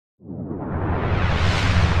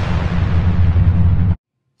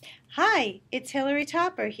Hi, it's Hilary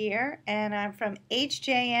Topper here, and I'm from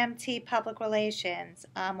HJMT Public Relations.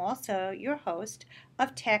 I'm also your host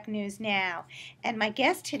of Tech News Now. And my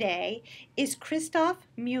guest today is Christoph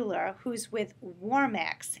Mueller, who's with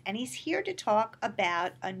WarmX, and he's here to talk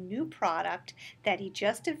about a new product that he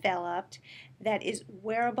just developed that is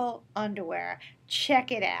wearable underwear.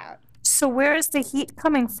 Check it out. So where is the heat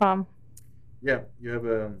coming from? Yeah, you have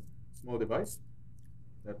a small device,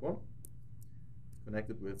 that one,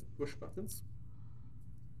 connected with push buttons.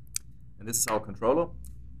 And this is our controller.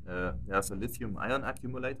 There's a lithium-ion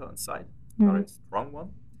accumulator inside, very strong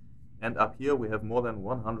one. And up here we have more than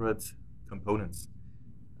 100 components.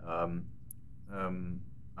 Under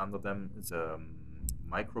them is a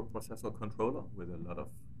microprocessor controller with a lot of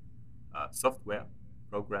software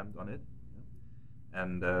programmed on it.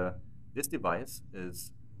 And this device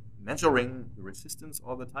is measuring the resistance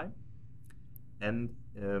all the time, and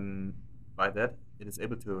by that it is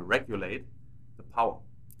able to regulate the power.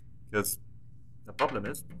 Because the problem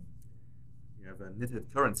is you have a knitted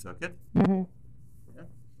current circuit. Yeah.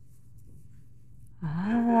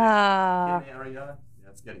 Ah. In the area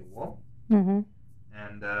that's getting warm.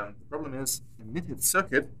 And the problem is a knitted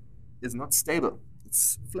circuit is not stable.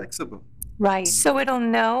 It's flexible. Right. So it'll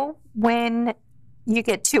know when you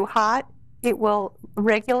get too hot, it will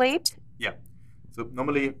regulate? Yeah. So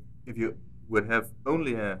normally, if you would have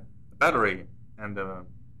only a battery and a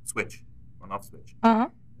switch, on-off switch,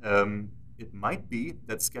 it might be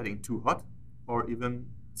that's getting too hot, or even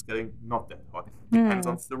it's getting not that hot. It depends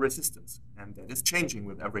on the resistance, and that is changing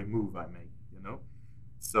with every move I make.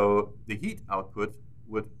 So the heat output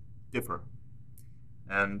would differ,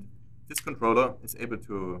 and this controller is able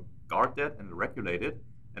to guard that and regulate it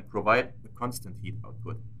and provide the constant heat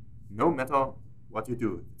output, no matter what you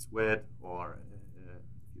do. It's wet or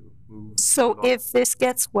you move. So if this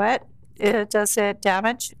gets wet, does it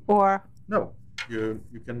damage or? No, you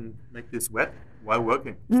can make this wet while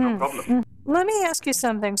working. It's no problem. Let me ask you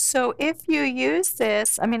something. So if you use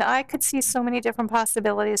this, I mean, I could see so many different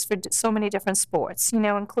possibilities for so many different sports,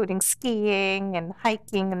 including skiing and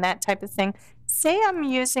hiking and that type of thing. Say I'm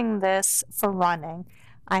using this for running.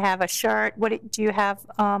 I have a shirt. Do you have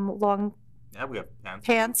long? Yeah, we have pants.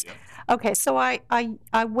 Pants. Yeah. Okay, so I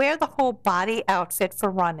wear the whole body outfit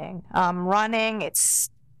for running. Running. It's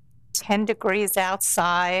 10 degrees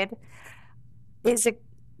outside. Is it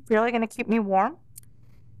really going to keep me warm?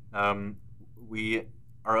 We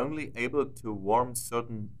are only able to warm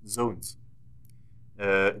certain zones.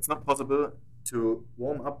 It's not possible to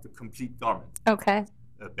warm up the complete garment. Okay.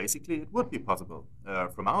 Basically, it would be possible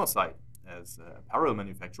from our side. As an apparel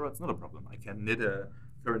manufacturer, it's not a problem. I can knit a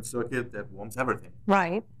current circuit that warms everything.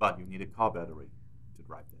 Right. But you need a car battery to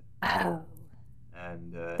drive that. Oh.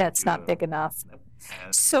 And that's not big enough. Nope.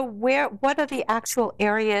 So what are the actual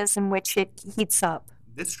areas in which it heats up?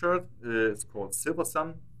 This shirt is called Silver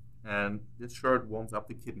Sun, and this shirt warms up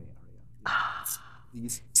the kidney area.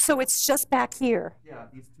 So it's just back here. Yeah,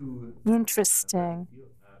 these two. Interesting. Yeah.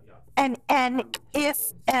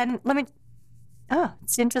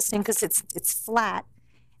 It's interesting because it's flat,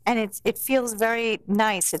 and it feels very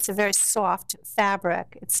nice. It's a very soft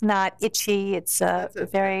fabric. It's not itchy. It's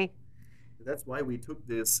very. That's why we took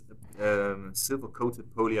this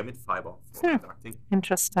silver-coated polyamide fiber for conducting.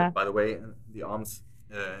 Interesting. By the way, the arms,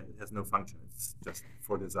 it has no function. It's just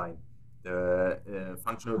for design. The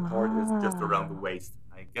functional part is just around the waist.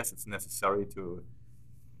 I guess it's necessary to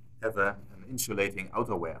have an insulating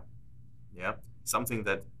outerwear. Yeah, something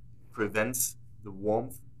that prevents the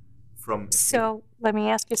warmth from. So let me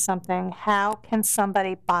ask you something. How can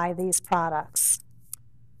somebody buy these products?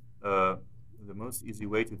 The most easy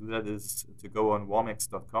way to do that is to go on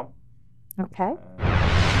warmx.com. Okay.